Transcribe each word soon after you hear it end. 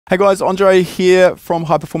Hey guys, Andre here from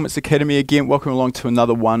High Performance Academy again. Welcome along to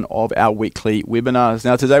another one of our weekly webinars.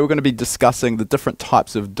 Now today we're going to be discussing the different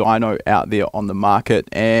types of dyno out there on the market,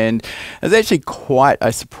 and there's actually quite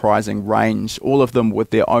a surprising range, all of them with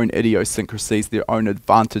their own idiosyncrasies, their own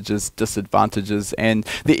advantages, disadvantages, and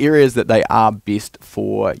the areas that they are best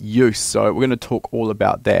for use. So we're going to talk all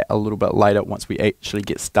about that a little bit later once we actually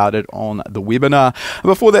get started on the webinar.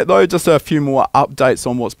 Before that though, just a few more updates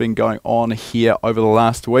on what's been going on here over the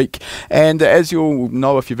last week. And as you'll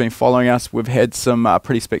know if you've been following us, we've had some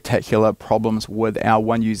pretty spectacular problems with our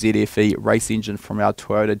 1UZFE race engine from our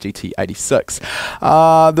Toyota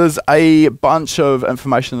GT86. There's a bunch of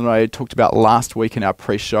information that I talked about last week in our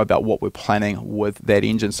pre-show about what we're planning with that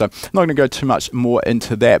engine, so I'm not going to go too much more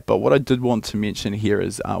into that, but what I did want to mention here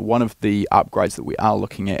is one of the upgrades that we are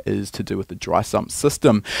looking at is to do with the dry sump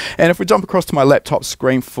system. And if we jump across to my laptop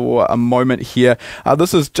screen for a moment here,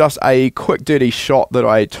 this is just a quick dirty shot that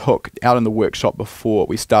I took out in the workshop before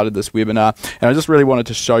we started this webinar, and I just really wanted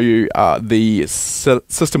to show you the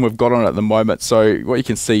system we've got on it at the moment. So what you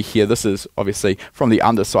can see here, this is obviously from the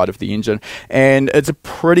underside of the engine, and it's a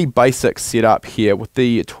pretty basic setup here with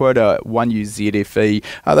the Toyota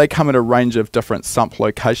 1UZFE. They come in a range of different sump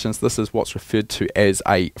locations. This is what's referred to as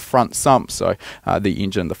a front sump, so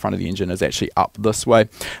the front of the engine is actually up this way.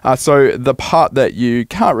 So the part that you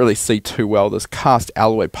can't really see too well, this cast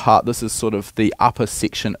alloy part, this is sort of the upper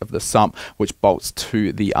section of the sump which bolts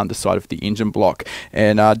to the underside of the engine block.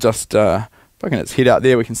 And poking its head out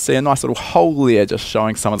there, we can see a nice little hole there, just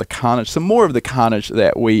showing some of the carnage, some more of the carnage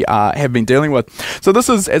that we have been dealing with. So this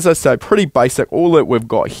is, as I say, pretty basic. All that we've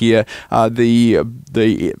got here, the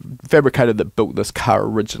fabricator that built this car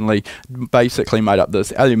originally basically made up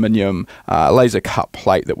this aluminium laser cut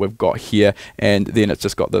plate that we've got here, and then it's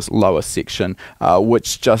just got this lower section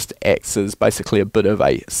which just acts as basically a bit of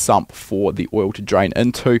a sump for the oil to drain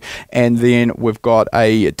into. And then we've got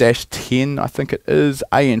a dash 10, I think it is,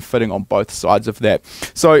 AN fitting on both sides of that.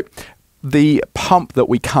 So the pump that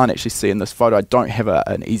we can't actually see in this photo, I don't have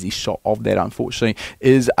an easy shot of that unfortunately,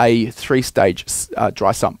 is a 3-stage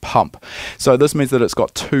dry sump pump. So this means that it's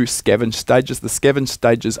got 2 scavenge stages. The scavenge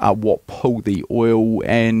stages are what pull the oil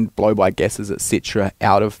and blow-by gases etc.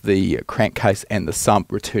 out of the crankcase and the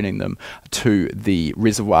sump, returning them to the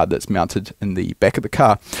reservoir that's mounted in the back of the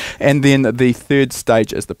car. And then the 3rd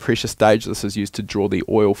stage is the pressure stage. This is used to draw the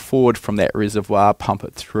oil forward from that reservoir, pump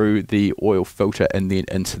it through the oil filter and then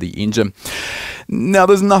into the engine. Now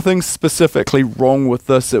there's nothing specifically wrong with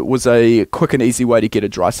this. It was a quick and easy way to get a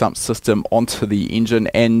dry sump system onto the engine,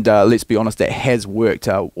 and let's be honest, it has worked.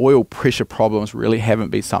 Oil pressure problems really haven't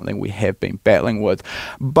been something we have been battling with,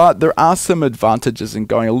 but there are some advantages in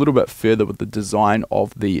going a little bit further with the design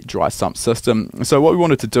of the dry sump system. So what we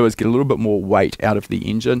wanted to do is get a little bit more weight out of the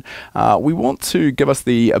engine. We want to give us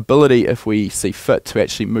the ability, if we see fit, to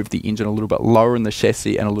actually move the engine a little bit lower in the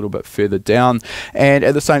chassis and a little bit further down, and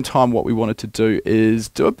at the same time what we wanted to do is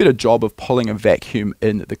do a better job of pulling a vacuum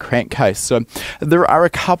in the crankcase. So there are a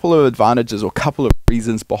couple of advantages or a couple of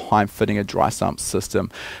reasons behind fitting a dry sump system.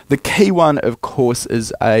 The key one, of course,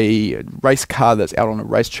 is a race car that's out on a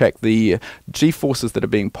racetrack. The G-forces that are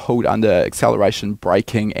being pulled under acceleration,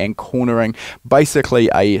 braking and cornering, basically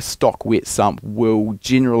a stock wet sump will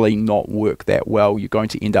generally not work that well. You're going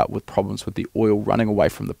to end up with problems with the oil running away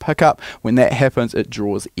from the pickup. When that happens, it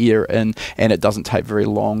draws air in, and it doesn't take very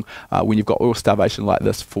long when you've got oil starvation like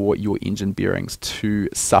this for your engine bearings to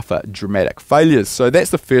suffer dramatic failures. So that's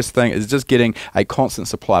the first thing, is just getting a constant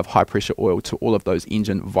supply of high pressure oil to all of those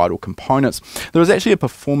engine vital components. There is actually a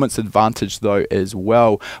performance advantage though as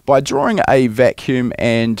well. By drawing a vacuum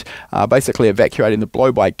and basically evacuating the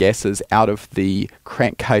blow-by gases out of the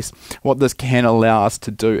crankcase, what this can allow us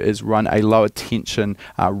to do is run a lower tension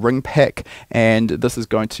ring pack, and this is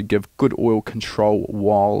going to give good oil control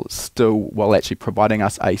while actually providing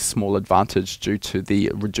us a small advantage due to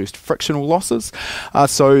the reduced frictional losses.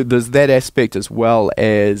 So there's that aspect, as well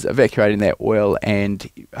as evacuating that oil and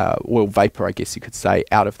oil vapor, I guess you could say,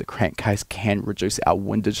 out of the crankcase can reduce our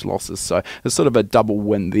windage losses. So there's sort of a double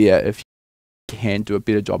win there if can do a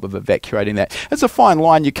better job of evacuating that. It's a fine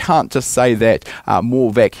line. You can't just say that more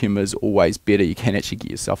vacuum is always better. You can actually get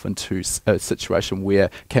yourself into a situation where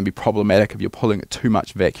it can be problematic if you're pulling too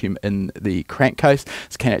much vacuum in the crankcase.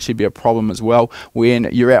 This can actually be a problem as well when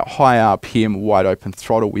you're at high RPM, wide open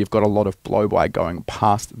throttle. We've got a lot of blow-by going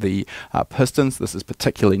past the pistons. This is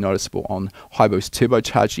particularly noticeable on high boost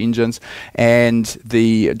turbocharged engines, and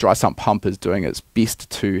the dry sump pump is doing its best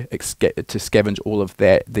to scavenge all of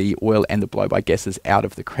that, the oil and the blow-by gases out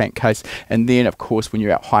of the crankcase. And then, of course, when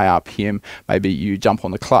you're at high RPM, maybe you jump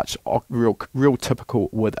on the clutch, real typical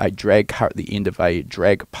with a drag car at the end of a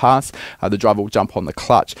drag pass. The driver will jump on the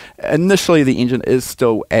clutch. Initially, the engine is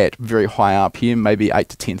still at very high RPM, maybe 8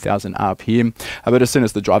 to 10,000 RPM, but as soon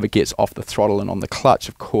as the driver gets off the throttle and on the clutch,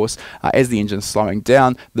 of course, as the engine's slowing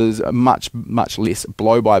down, there's a much less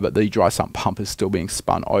blow-by, but the dry sump pump is still being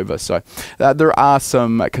spun over. So there are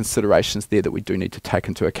some considerations there that we do need to take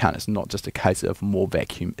into account. It's not just a case of more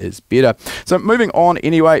vacuum is better. So moving on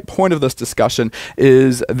anyway, point of this discussion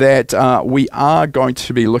is that we are going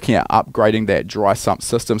to be looking at upgrading that dry sump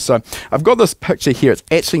system. So I've got this picture here. It's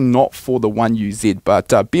actually not for the 1UZ,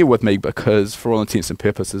 but bear with me because for all intents and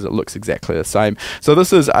purposes it looks exactly the same. So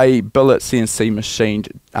this is a billet CNC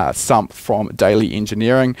machined sump from Daily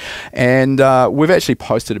Engineering, and we've actually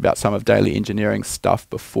posted about some of Daily Engineering stuff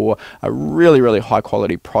before. A really high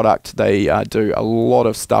quality product. They do a lot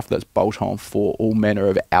of stuff that's bolt on for all manner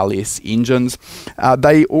of LS engines.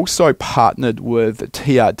 They also partnered with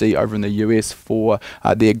TRD over in the US for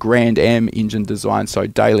their Grand Am engine design, so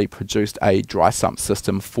Daily produced a dry sump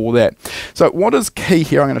system for that. So what is key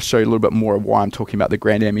here, I'm going to show you a little bit more of why I'm talking about the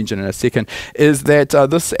Grand Am engine in a second, is that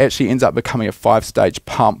this actually ends up becoming a 5-stage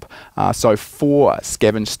pump, so 4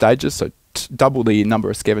 scavenge stages, so double the number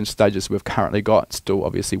of scavenge stages we've currently got, still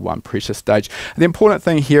obviously 1 pressure stage. The important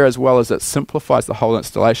thing here as well is it simplifies the whole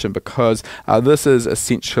installation because this is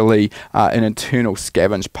essentially an internal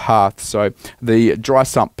scavenge path. So the dry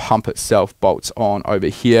sump pump itself bolts on over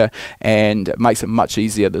here and it makes it much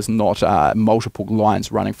easier. There's not multiple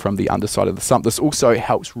lines running from the underside of the sump. This also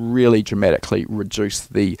helps really dramatically reduce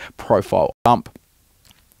the profile bump.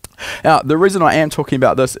 Now, the reason I am talking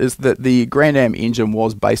about this is that the Grand Am engine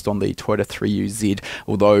was based on the Toyota 3UZ,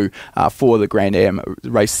 although for the Grand Am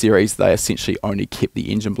race series, they essentially only kept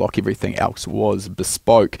the engine block. Everything else was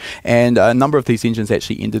bespoke. And a number of these engines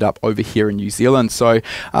actually ended up over here in New Zealand. So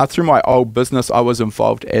through my old business, I was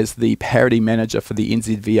involved as the parity manager for the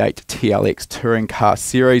NZV8 TLX touring car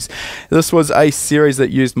series. This was a series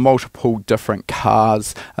that used multiple different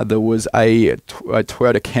cars. There was a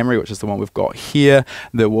Toyota Camry, which is the one we've got here.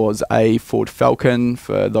 There was a Ford Falcon,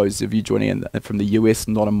 for those of you joining in from the US,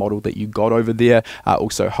 not a model that you got over there.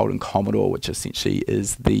 Also Holden Commodore, which essentially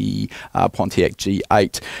is the Pontiac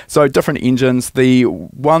G8. So different engines. The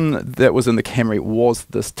one that was in the Camry was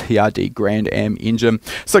this TRD Grand Am engine.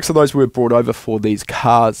 6 of those were brought over for these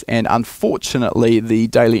cars, and unfortunately the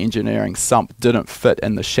Daily Engineering sump didn't fit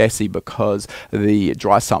in the chassis because the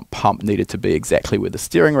dry sump pump needed to be exactly where the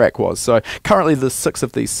steering rack was. So currently there's 6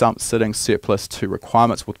 of these sumps sitting surplus to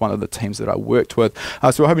requirements with one of the teams that I worked with.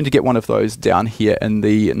 So we're hoping to get one of those down here in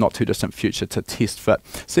the not too distant future to test fit,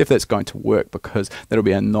 see if that's going to work, because that'll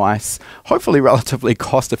be a nice, hopefully relatively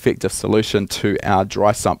cost effective solution to our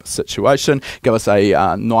dry sump situation, give us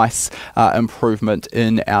a nice improvement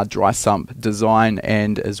in our dry sump design,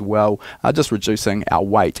 and as well just reducing our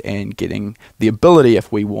weight and getting the ability,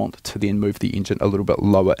 if we want, to then move the engine a little bit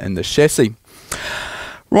lower in the chassis.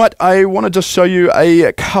 Right, I want to just show you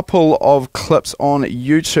a couple of clips on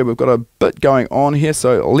YouTube. We've got a bit going on here,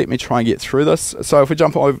 so let me try and get through this. So if we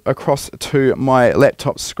jump across to my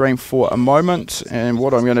laptop screen for a moment, and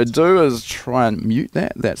what I'm going to do is try and mute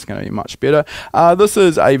that. That's going to be much better. This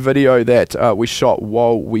is a video that we shot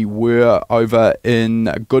while we were over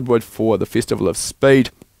in Goodwood for the Festival of Speed.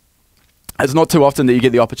 It's not too often that you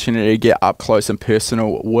get the opportunity to get up close and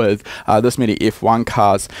personal with this many F1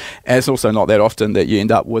 cars, and it's also not that often that you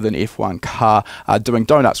end up with an F1 car doing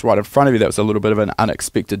donuts right in front of you. That was a little bit of an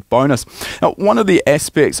unexpected bonus. Now, one of the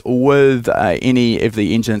aspects with any of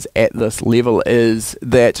the engines at this level is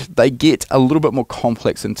that they get a little bit more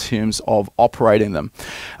complex in terms of operating them.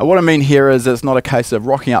 What I mean here is it's not a case of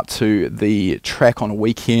rocking up to the track on a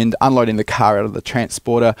weekend, unloading the car out of the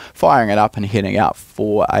transporter, firing it up and heading out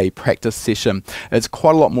for a practice session. It's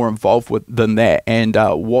quite a lot more involved than that, and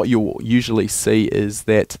what you'll usually see is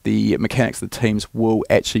that the mechanics, the teams, will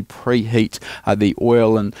actually preheat the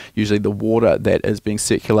oil and usually the water that is being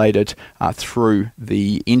circulated through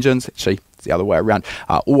the engines. Actually, it's the other way around,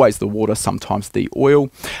 always the water, sometimes the oil,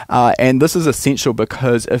 and this is essential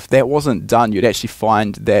because if that wasn't done, you'd actually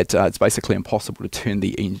find that it's basically impossible to turn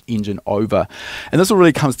the engine over. And this all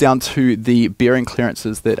really comes down to the bearing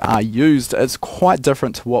clearances that are used. It's quite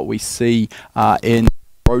different to what we see in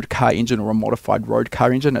road car engine or a modified road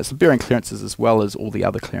car engine. It's the bearing clearances as well as all the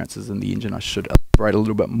other clearances in the engine. I should elaborate a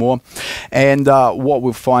little bit more. And what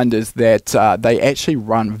we'll find is that they actually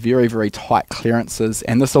run very, very tight clearances,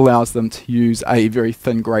 and this allows them to use a very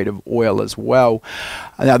thin grade of oil as well.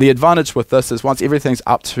 Now, the advantage with this is once everything's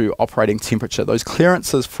up to operating temperature, those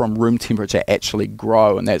clearances from room temperature actually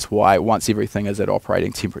grow, and that's why once everything is at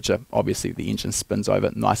operating temperature, obviously the engine spins over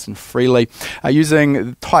nice and freely.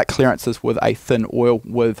 Using tight clearances with a thin oil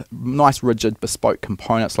with nice rigid bespoke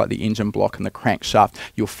components like the engine block and the crankshaft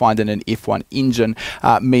you'll find in an F1 engine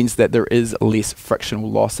means that there is less frictional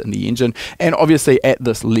loss in the engine, and obviously at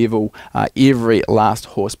this level every last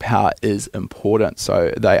horsepower is important,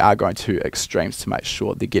 so they are going to extremes to make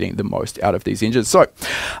sure they're getting the most out of these engines. So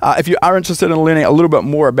if you are interested in learning a little bit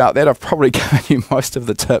more about that, I've probably given you most of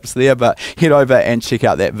the tips there, but head over and check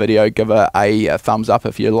out that video. Give it a thumbs up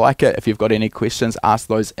if you like it. If you've got any questions, ask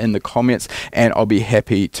those in the comments and I'll be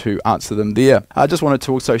happy to answer them there. I just wanted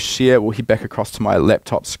to also share, we'll head back across to my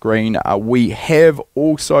laptop screen. We have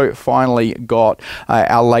also finally got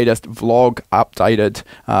our latest vlog updated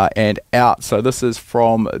and out. So this is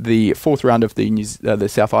from the 4th round of the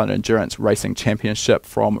South Island Endurance Racing Championship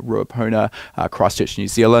from Ruapuna, Christchurch, New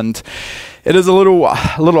Zealand. It is a little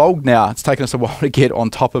old now. It's taken us a while to get on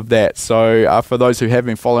top of that. So for those who have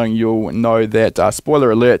been following, you'll know that,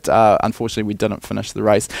 spoiler alert, unfortunately we didn't finish the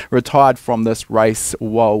race. Retired from this race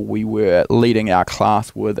while we were leading our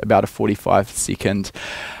class with about a 45-second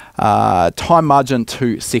time margin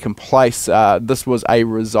to second place. This was a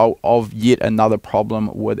result of yet another problem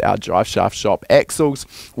with our driveshaft shop axles.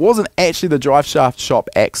 It wasn't actually the driveshaft shop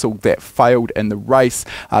axle that failed in the race.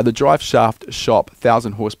 The driveshaft shop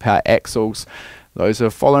 1000 horsepower axles, those who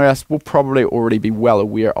are following us will probably already be well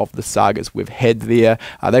aware of the sagas we've had there.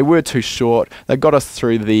 They were too short. They got us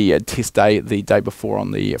through the test day the day before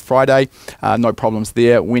on the Friday. No problems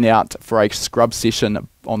there. Went out for a scrub session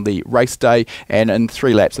on the race day, and in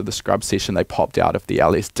 3 laps of the scrub session they popped out of the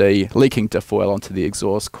LSD, leaking diff oil onto the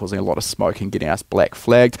exhaust, causing a lot of smoke and getting us black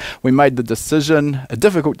flagged. We made the decision, a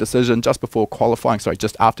difficult decision, just after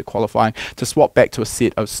qualifying, to swap back to a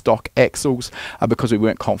set of stock axles because we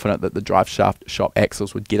weren't confident that the drive shaft shop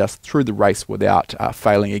axles would get us through the race without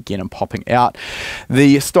failing again and popping out.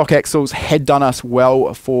 The stock axles had done us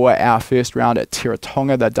well for our first round at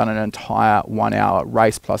Tiratonga. They'd done an entire 1-hour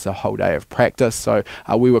race plus a whole day of practice, so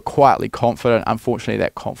we were quietly confident. Unfortunately,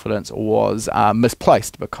 that confidence was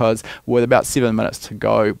misplaced because with about 7 minutes to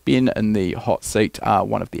go, Ben in the hot seat,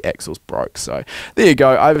 one of the axles broke. So there you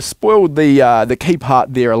go. I've spoiled the key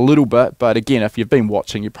part there a little bit, but again, if you've been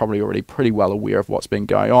watching, you're probably already pretty well aware of what's been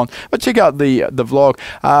going on. But check out the vlog.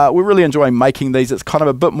 We're really enjoying making these. It's kind of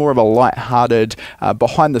a bit more of a light-hearted,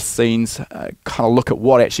 behind the scenes kind of look at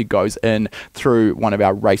what actually goes in through one of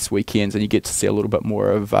our race weekends, and you get to see a little bit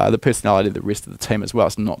more of the personality of the rest of the team as well.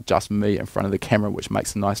 It's not just me in front of the camera, which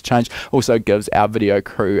makes a nice change. Also gives our video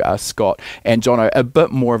crew, Scott and Jono, a bit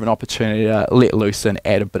more of an opportunity to let loose and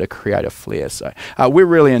add a bit of creative flair. So we're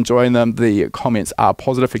really enjoying them. The comments are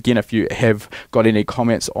positive. Again, if you have got any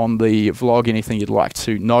comments on the vlog, anything you'd like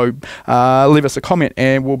to know, leave us a comment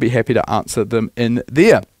and we'll be happy to answer them in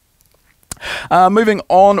there. Moving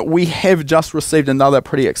on, we have just received another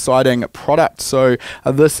pretty exciting product. So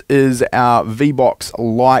this is our VBOX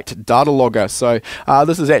Lite data logger. So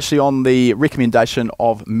this is actually on the recommendation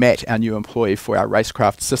of Matt, our new employee for our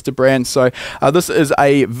Racecraft sister brand. So this is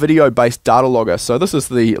a video-based data logger. So this is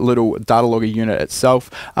the little data logger unit itself.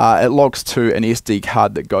 It logs to an SD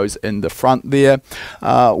card that goes in the front there.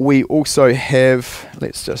 We also have,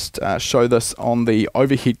 let's just show this on the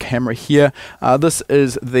overhead camera here. This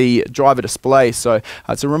is the driver display. So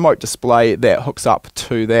it's a remote display that hooks up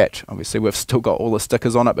to that. Obviously we've still got all the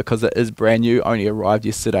stickers on it because it is brand new, only arrived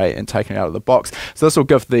yesterday and taken out of the box. So this will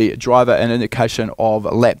give the driver an indication of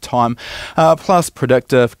lap time, plus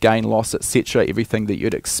predictive, gain loss, etc., everything that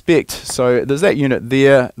you'd expect. So there's that unit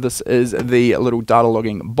there. This is the little data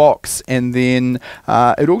logging box, and then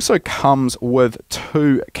it also comes with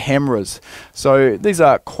 2 cameras. So these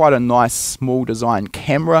are quite a nice small design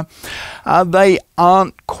camera. They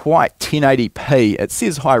aren't quite 1080p. It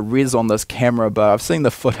says high res on this camera, but I've seen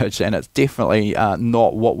the footage and it's definitely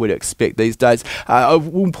not what we'd expect these days. I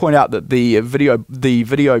will point out that the video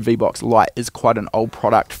VBOX Lite is quite an old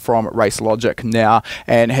product from Race Logic now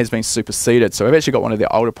and has been superseded. So we've actually got one of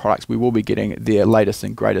their older products. We will be getting their latest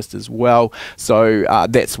and greatest as well. So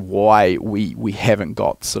that's why we haven't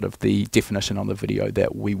got sort of the definition on the video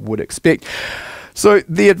that we would expect. So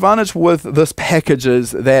the advantage with this package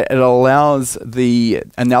is that it allows the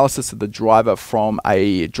analysis of the driver from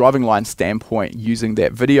a driving line standpoint using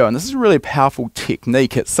that video, and this is a really powerful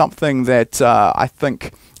technique. It's something that I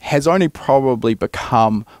think has only probably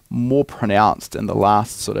become more pronounced in the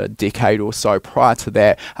last sort of decade or so. Prior to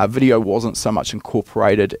that, video wasn't so much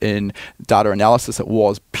incorporated in data analysis. It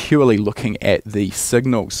was purely looking at the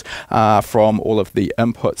signals from all of the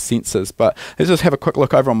input sensors. But let's just have a quick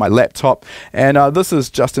look over on my laptop, and this is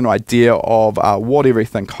just an idea of what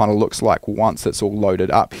everything kind of looks like once it's all loaded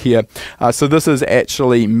up here. So this is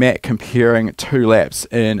actually Matt comparing 2 laps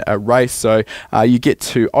in a race. So you get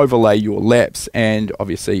to overlay your laps, and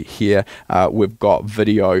obviously here we've got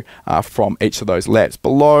video from each of those laps.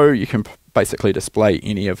 Below you can basically display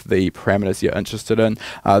any of the parameters you're interested in.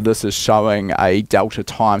 This is showing a delta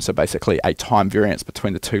time, so basically a time variance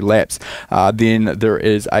between the 2 laps. Then there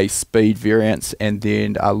is a speed variance, and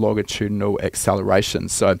then a longitudinal acceleration.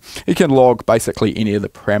 So you can log basically any of the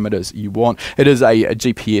parameters you want. It is a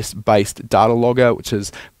GPS based data logger, which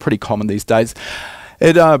is pretty common these days.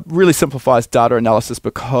 It really simplifies data analysis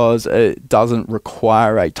because it doesn't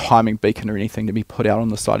require a timing beacon or anything to be put out on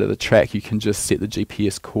the side of the track. You can just set the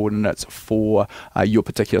GPS coordinates for your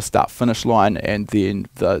particular start-finish line, and then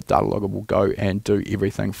the data logger will go and do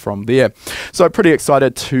everything from there. So pretty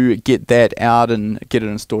excited to get that out and get it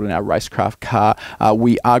installed in our racecraft car.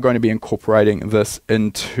 We are going to be incorporating this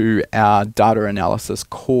into our data analysis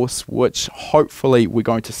course, which hopefully we're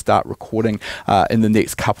going to start recording in the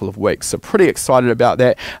next couple of weeks. So pretty excited about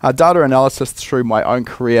that. Data analysis through my own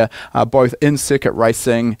career, both in circuit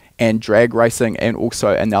racing and drag racing, and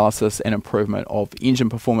also analysis and improvement of engine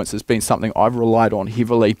performance has been something I've relied on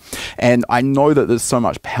heavily, and I know that there's so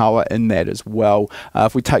much power in that as well.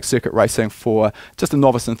 If we take circuit racing for just a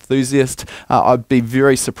novice enthusiast, I'd be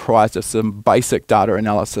very surprised if some basic data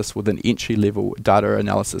analysis with an entry-level data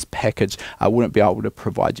analysis package wouldn't be able to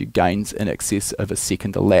provide you gains in excess of a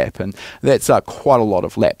second a lap, and that's quite a lot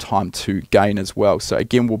of lap time to gain as well. So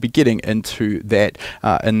again, we'll be getting into that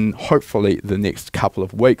in hopefully the next couple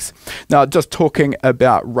of weeks. Now, just talking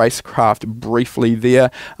about racecraft briefly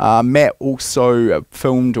there, Matt also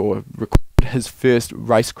filmed or recorded his first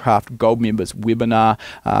Racecraft Gold Members webinar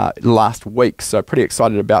last week, so pretty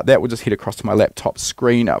excited about that. We'll just head across to my laptop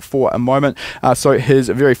screen for a moment. So his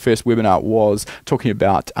very first webinar was talking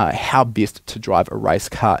about how best to drive a race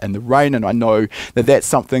car in the rain, and I know that that's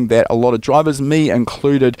something that a lot of drivers, me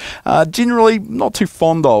included, generally not too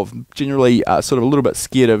fond of, generally sort of a little bit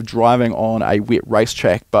scared of driving on a wet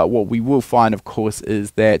racetrack. But what we will find, of course,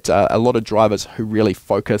 is that a lot of drivers who really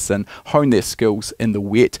focus and hone their skills in the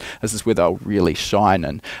wet, this is where they'll really shine.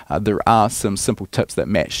 And there are some simple tips that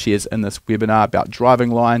Matt shares in this webinar about driving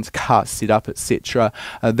lines, car setup, etc.,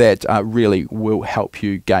 that really will help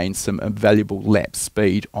you gain some valuable lap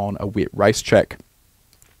speed on a wet racetrack.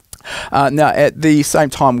 Now, at the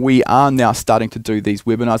same time, we are now starting to do these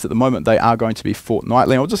webinars. At the moment, they are going to be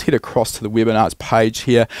fortnightly. I'll just head across to the webinars page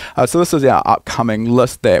here. So this is our upcoming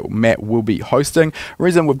list that Matt will be hosting. The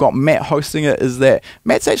reason we've got Matt hosting it is that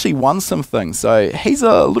Matt's actually won some things. So he's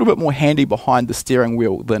a little bit more handy behind the steering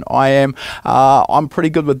wheel than I am. I'm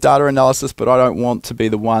pretty good with data analysis, but I don't want to be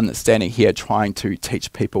the one standing here trying to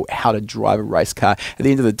teach people how to drive a race car. At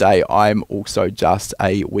the end of the day, I'm also just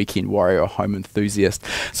a weekend warrior, home enthusiast.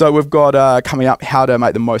 So we've got coming up how to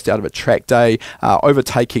make the most out of a track day,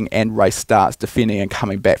 overtaking and race starts, defending and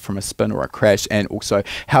coming back from a spin or a crash, and also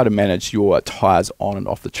how to manage your tyres on and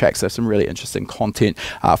off the track. So some really interesting content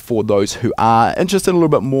for those who are interested a little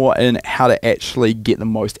bit more in how to actually get the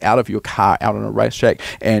most out of your car out on a racetrack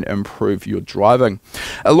and improve your driving.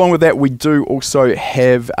 Along with that, we do also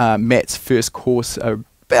have Matt's first course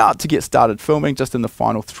about to get started filming, just in the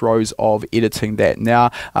final throes of editing that now,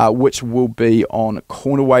 which will be on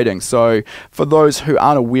corner weighting. So for those who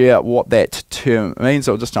aren't aware what that term means,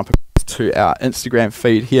 I'll just jump to our Instagram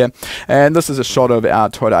feed here, and this is a shot of our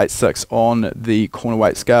Toyota 86 on the corner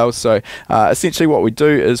weight scales. So essentially what we do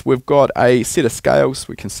is we've got a set of scales.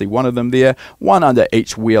 We can see one of them there, one under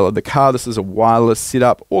each wheel of the car. This is a wireless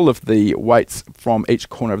setup. All of the weights from each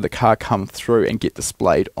corner of the car come through and get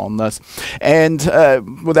displayed on this. And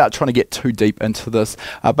without trying to get too deep into this,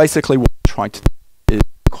 basically what we're trying to do is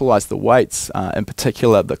equalize the weights, in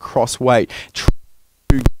particular the cross weight,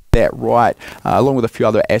 that right, along with a few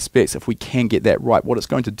other aspects, if we can get that right, what it's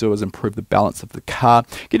going to do is improve the balance of the car,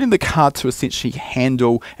 getting the car to essentially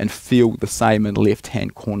handle and feel the same in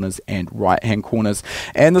left-hand corners and right-hand corners.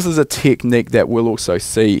 And this is a technique that we'll also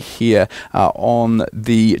see here on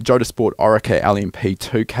the Jodasport Orica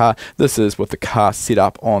LMP2 car. This is with the car set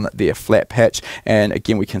up on their flat patch, and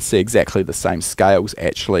again we can see exactly the same scales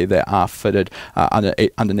actually that are fitted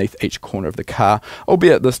underneath each corner of the car,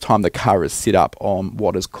 albeit this time the car is set up on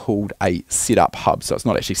what is called a setup hub, so it's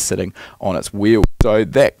not actually sitting on its wheel. So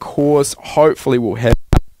that course hopefully will have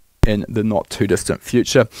in the not too distant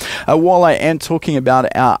future. While I am talking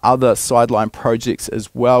about our other sideline projects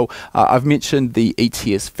as well, I've mentioned the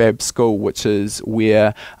ETS Fab School, which is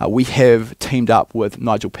where we have teamed up with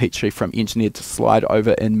Nigel Petrie from Engineered to Slide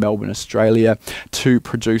over in Melbourne, Australia, to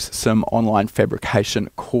produce some online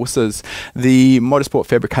fabrication courses. The Motorsport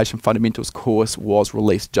Fabrication Fundamentals course was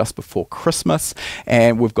released just before Christmas,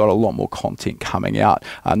 and we've got a lot more content coming out.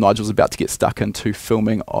 Nigel's about to get stuck into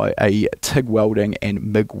filming a TIG welding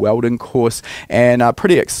and MIG welding course, and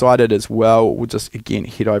pretty excited as well. We'll just again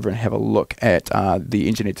head over and have a look at the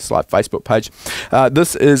Engineered to Slide Facebook page.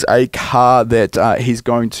 This is a car that he's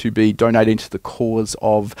going to be donating to the cause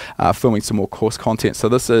of filming some more course content. So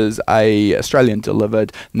this is a Australian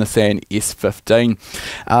delivered Nissan S15.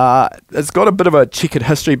 It's got a bit of a checkered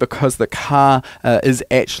history because the car is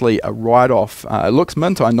actually a write-off. It looks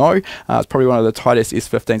mint, I know. It's probably one of the tightest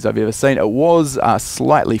S15s I've ever seen. It was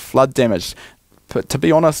slightly flood damaged, but to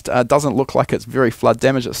be honest, it doesn't look like it's very flood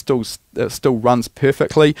damaged. It still runs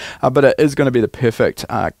perfectly, but it is going to be the perfect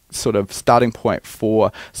sort of starting point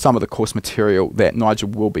for some of the course material that Nigel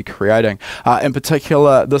will be creating. In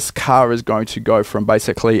particular, this car is going to go from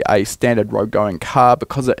basically a standard road going car,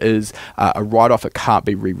 because it is a write-off, it can't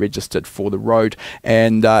be re-registered for the road,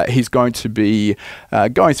 and he's going to be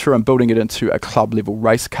going through and building it into a club level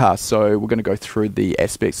race car. So we're going to go through the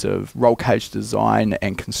aspects of roll cage design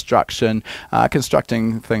and construction,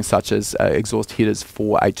 constructing things such as exhaust headers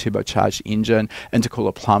for a turbocharged engine,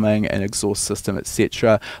 intercooler plumbing and exhaust system,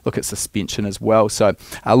 etc. Look at suspension as well. So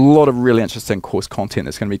a lot of really interesting course content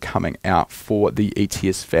that's going to be coming out for the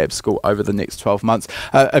ETS Fab School over the next 12 months.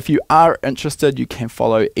 If you are interested, you can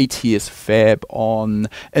follow ETS Fab on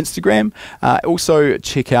Instagram. Also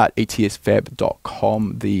check out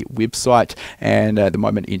etsfab.com, the website, and at the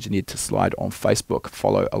moment Engineered to Slide on Facebook.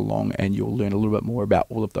 Follow along and you'll learn a little bit more about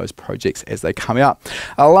all of those projects as they come out.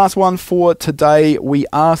 Last one for today, we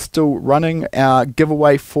are still running our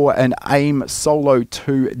giveaway for an AIM Solo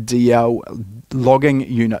 2 DL logging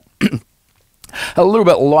unit. A little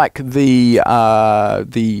bit like the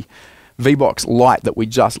VBOX Lite that we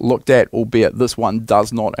just looked at, albeit this one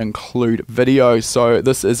does not include video. So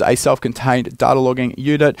this is a self-contained data logging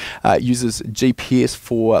unit. It uses GPS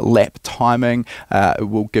for lap timing. It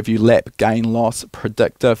will give you lap gain loss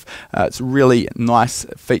predictive. It's a really nice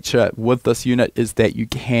feature with this unit is that you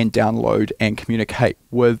can download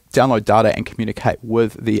data and communicate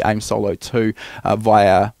with the AIM Solo 2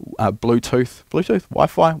 via Bluetooth,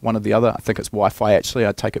 Wi-Fi, one or the other. I think it's Wi-Fi actually,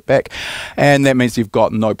 I take it back. And that means you've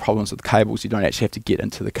got no problems with cables. You don't actually have to get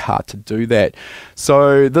into the car to do that.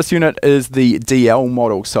 So this unit is the DL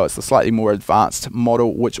model, so it's the slightly more advanced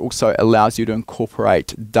model, which also allows you to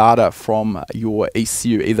incorporate data from your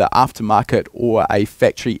ECU, either aftermarket or a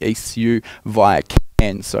factory ECU via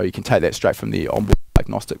CAN. So you can take that straight from the onboard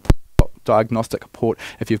diagnostic port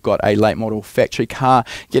if you've got a late model factory car,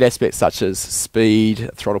 get aspects such as speed,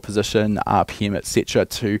 throttle position, RPM, etc.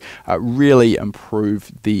 to really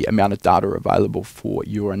improve the amount of data available for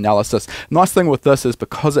your analysis. Nice thing with this is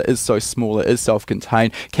because it is so small, it is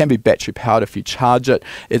self-contained, can be battery powered if you charge it.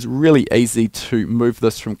 It's really easy to move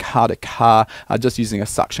this from car to car just using a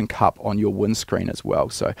suction cup on your windscreen as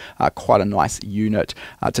well. So quite a nice unit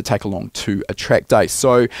to take along to a track day.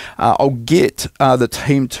 So I'll get the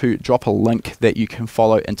team to drop a link that you can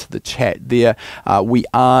follow into the chat there. We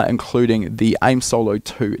are including the AIM Solo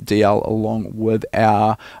 2 DL along with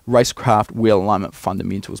our Racecraft Wheel Alignment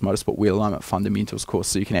Fundamentals, Motorsport Wheel Alignment Fundamentals course,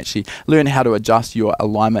 so you can actually learn how to adjust your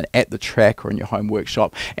alignment at the track or in your home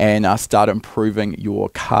workshop and start improving your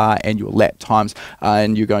car and your lap times,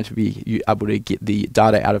 and you're going to be able to get the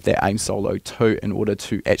data out of that AIM Solo 2 in order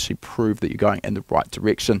to actually prove that you're going in the right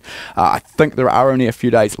direction. I think there are only a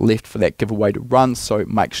few days left for that giveaway to run, so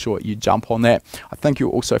make sure you jump on that. I think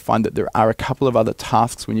you'll also find that there are a couple of other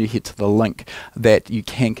tasks when you hit to the link that you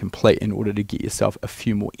can complete in order to get yourself a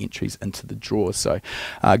few more entries into the draw. So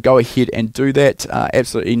go ahead and do that.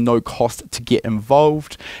 Absolutely no cost to get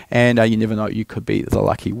involved, and you never know, you could be the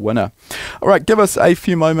lucky winner. All right, give us a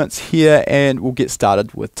few moments here and we'll get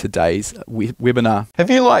started with today's webinar. If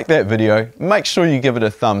you like that video, make sure you give it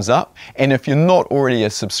a thumbs up, and if you're not already a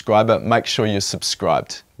subscriber, make sure you're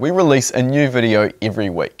subscribed. We release a new video every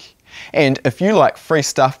week. And if you like free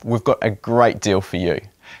stuff, we've got a great deal for you.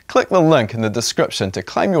 Click the link in the description to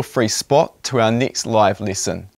claim your free spot to our next live lesson.